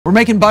We're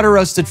making butter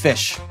roasted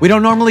fish. We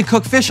don't normally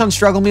cook fish on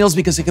struggle meals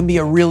because it can be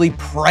a really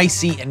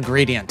pricey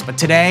ingredient. But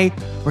today,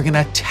 we're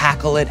gonna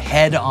tackle it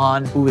head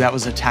on. Ooh, that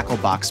was a tackle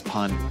box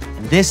pun.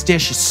 And this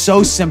dish is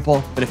so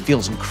simple, but it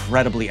feels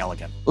incredibly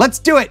elegant. Let's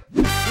do it.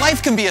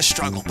 Life can be a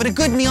struggle, but a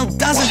good meal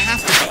doesn't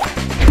have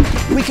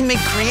to be. We can make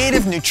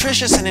creative,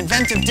 nutritious, and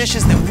inventive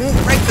dishes that won't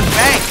break the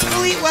bank.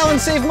 We'll eat well and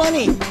save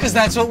money, because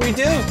that's what we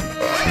do.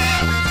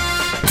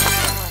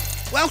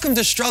 Welcome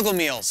to Struggle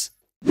Meals.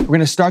 We're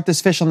gonna start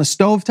this fish on the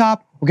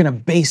stovetop. We're gonna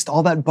baste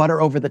all that butter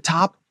over the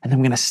top, and then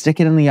we're gonna stick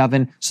it in the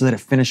oven so that it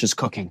finishes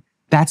cooking.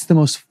 That's the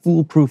most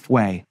foolproof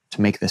way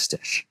to make this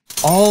dish.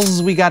 All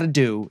we gotta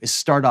do is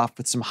start off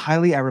with some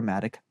highly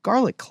aromatic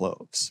garlic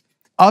cloves.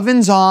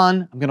 Oven's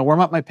on. I'm gonna warm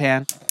up my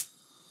pan.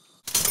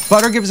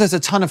 Butter gives us a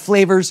ton of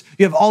flavors.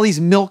 You have all these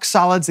milk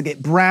solids that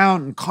get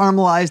brown and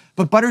caramelized,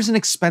 but butter's an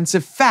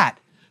expensive fat.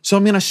 So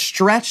I'm gonna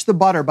stretch the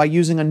butter by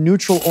using a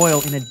neutral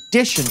oil in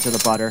addition to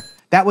the butter.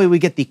 That way we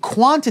get the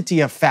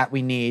quantity of fat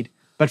we need,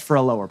 but for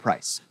a lower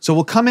price. So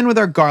we'll come in with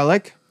our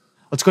garlic.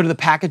 Let's go to the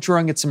packet drawer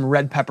and get some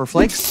red pepper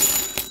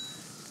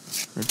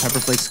flakes. Red pepper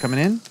flakes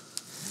coming in.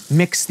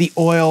 Mix the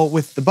oil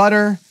with the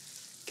butter.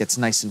 Gets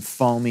nice and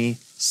foamy,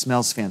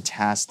 smells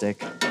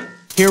fantastic.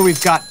 Here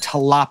we've got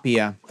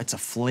tilapia. It's a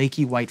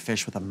flaky white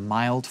fish with a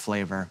mild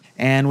flavor.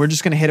 And we're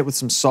just gonna hit it with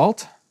some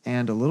salt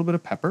and a little bit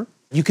of pepper.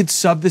 You could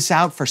sub this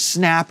out for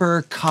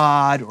snapper,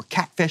 cod, or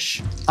catfish.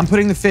 I'm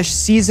putting the fish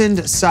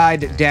seasoned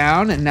side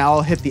down, and now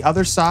I'll hit the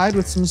other side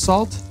with some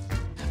salt.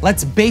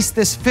 Let's baste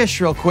this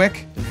fish real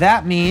quick.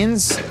 That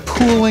means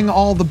pooling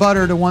all the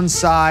butter to one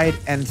side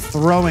and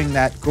throwing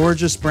that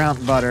gorgeous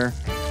brown butter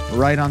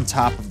right on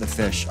top of the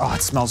fish. Oh,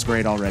 it smells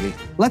great already.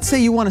 Let's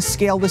say you want to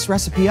scale this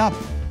recipe up.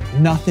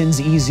 Nothing's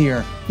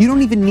easier. You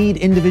don't even need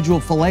individual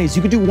fillets.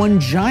 You could do one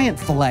giant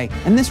fillet,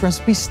 and this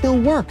recipe still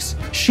works.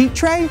 Sheet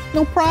tray,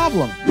 no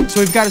problem. So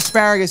we've got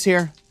asparagus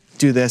here.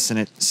 Do this and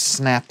it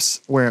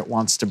snaps where it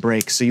wants to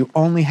break. So you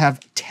only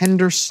have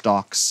tender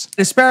stalks.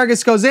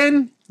 Asparagus goes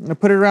in. I'm gonna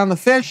put it around the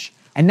fish.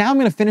 And now I'm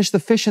gonna finish the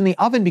fish in the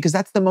oven because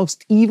that's the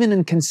most even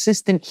and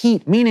consistent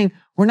heat, meaning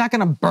we're not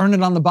gonna burn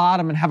it on the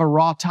bottom and have a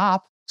raw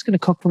top. It's gonna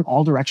cook from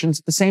all directions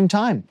at the same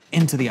time.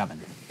 Into the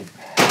oven.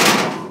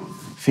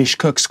 Fish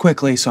cooks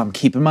quickly, so I'm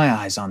keeping my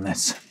eyes on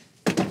this.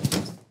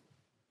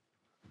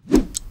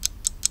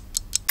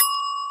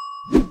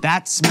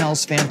 That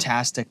smells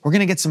fantastic. We're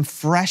gonna get some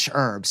fresh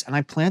herbs, and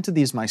I planted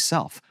these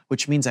myself,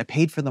 which means I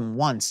paid for them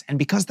once, and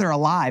because they're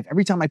alive,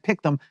 every time I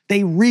pick them,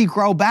 they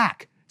regrow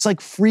back. It's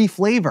like free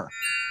flavor.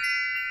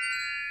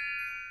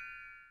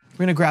 We're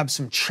gonna grab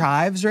some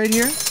chives right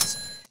here,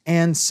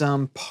 and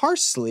some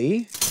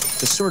parsley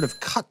to sort of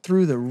cut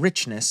through the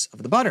richness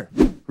of the butter.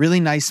 Really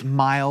nice,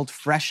 mild,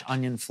 fresh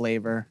onion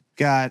flavor.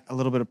 Got a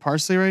little bit of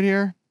parsley right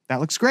here.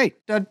 That looks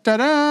great.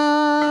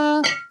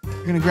 Da-da-da!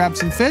 We're gonna grab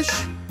some fish.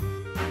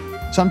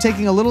 So I'm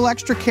taking a little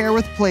extra care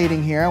with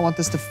plating here. I want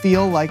this to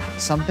feel like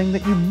something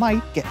that you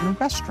might get in a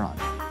restaurant.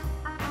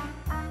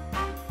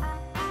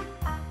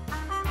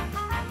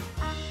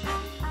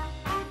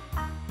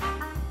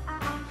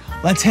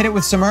 Let's hit it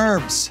with some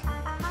herbs. All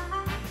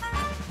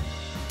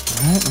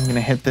right, I'm gonna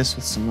hit this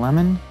with some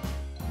lemon.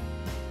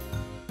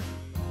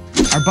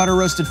 Our butter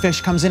roasted fish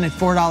comes in at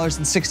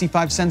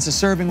 $4.65 a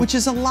serving, which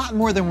is a lot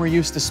more than we're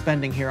used to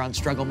spending here on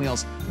Struggle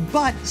Meals,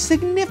 but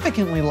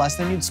significantly less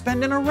than you'd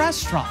spend in a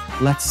restaurant.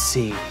 Let's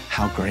see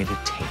how great it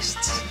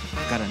tastes.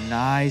 Got a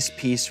nice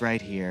piece right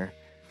here.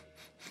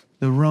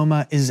 The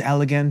aroma is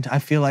elegant. I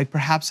feel like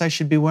perhaps I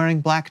should be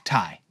wearing black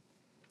tie.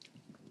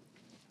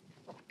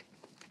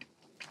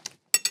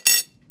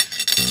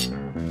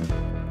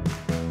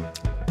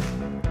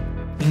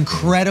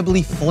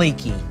 Incredibly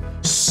flaky,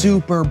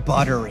 super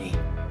buttery.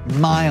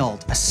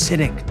 Mild,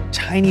 acidic,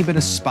 tiny bit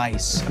of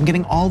spice. I'm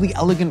getting all the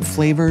elegant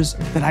flavors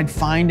that I'd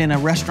find in a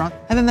restaurant,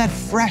 and then that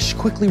fresh,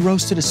 quickly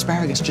roasted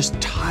asparagus just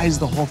ties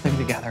the whole thing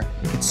together.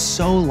 It's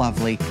so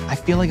lovely. I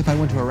feel like if I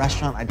went to a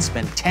restaurant, I'd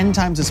spend 10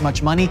 times as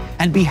much money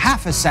and be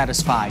half as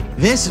satisfied.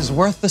 This is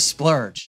worth the splurge.